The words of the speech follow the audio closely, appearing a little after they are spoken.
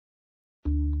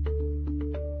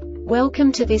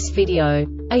Welcome to this video.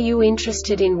 Are you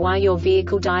interested in why your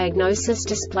vehicle diagnosis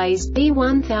displays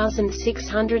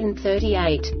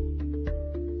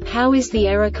B1638? How is the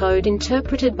error code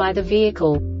interpreted by the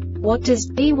vehicle? What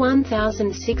does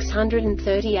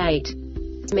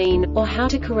B1638 mean, or how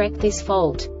to correct this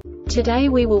fault? Today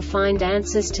we will find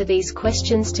answers to these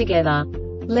questions together.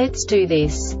 Let's do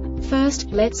this.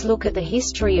 First, let's look at the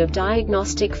history of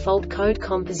diagnostic fault code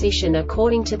composition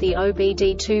according to the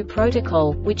OBD2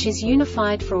 protocol, which is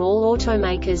unified for all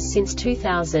automakers since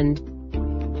 2000.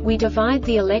 We divide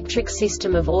the electric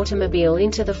system of automobile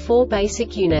into the four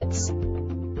basic units: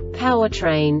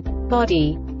 powertrain,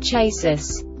 body,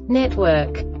 chassis,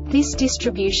 network. This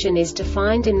distribution is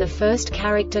defined in the first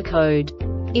character code.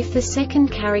 If the second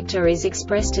character is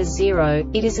expressed as 0,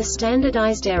 it is a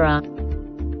standardized error.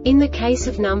 In the case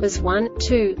of numbers 1,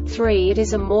 2, 3, it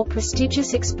is a more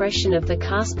prestigious expression of the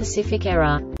car-specific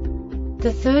error.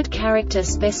 The third character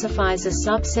specifies a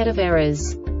subset of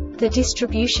errors. The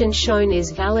distribution shown is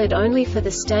valid only for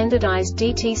the standardized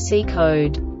DTC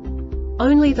code.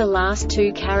 Only the last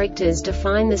two characters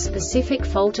define the specific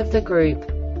fault of the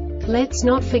group. Let's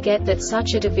not forget that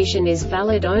such a division is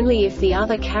valid only if the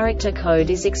other character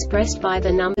code is expressed by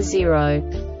the number 0.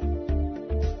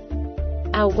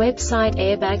 Our website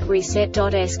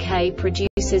airbagreset.sk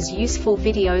produces useful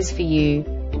videos for you.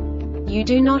 You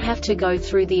do not have to go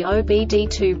through the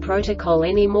OBD2 protocol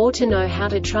anymore to know how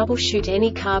to troubleshoot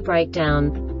any car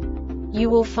breakdown. You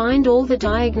will find all the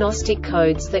diagnostic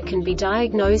codes that can be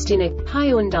diagnosed in a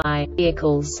Hyundai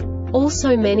vehicles.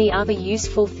 Also many other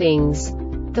useful things.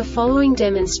 The following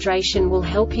demonstration will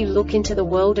help you look into the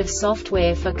world of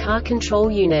software for car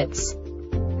control units.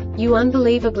 You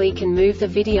unbelievably can move the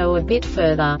video a bit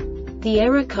further. The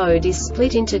error code is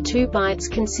split into 2 bytes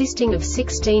consisting of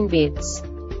 16 bits.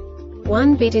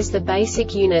 1 bit is the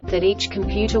basic unit that each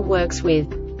computer works with.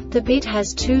 The bit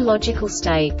has 2 logical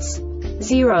states: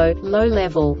 0, low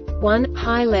level, 1,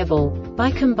 high level.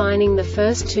 By combining the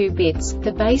first 2 bits,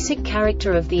 the basic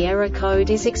character of the error code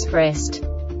is expressed.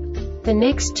 The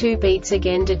next 2 beats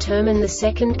again determine the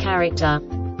second character.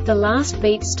 The last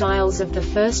beat styles of the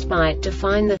first byte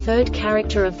define the third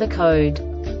character of the code.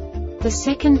 The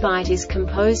second byte is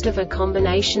composed of a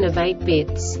combination of 8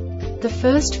 bits. The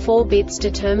first 4 bits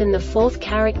determine the fourth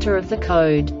character of the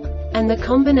code. And the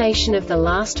combination of the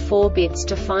last 4 bits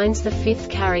defines the fifth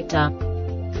character.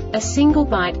 A single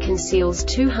byte conceals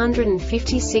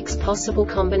 256 possible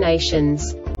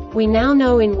combinations. We now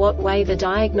know in what way the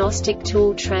diagnostic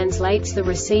tool translates the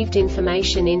received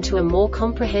information into a more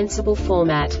comprehensible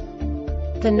format.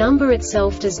 The number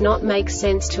itself does not make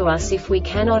sense to us if we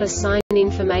cannot assign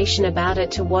information about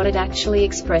it to what it actually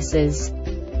expresses.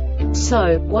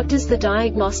 So, what does the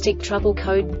diagnostic trouble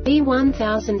code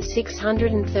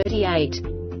B1638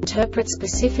 interpret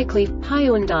specifically for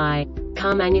Hyundai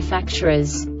car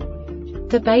manufacturers?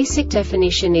 The basic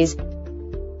definition is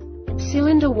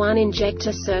cylinder 1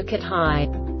 injector circuit high.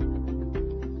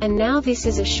 And now this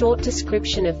is a short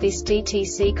description of this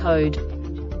DTC code.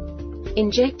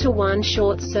 Injector 1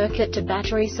 short circuit to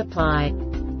battery supply.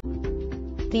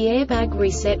 The Airbag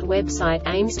Reset website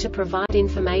aims to provide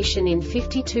information in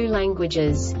 52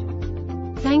 languages.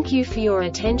 Thank you for your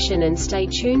attention and stay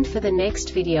tuned for the next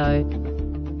video.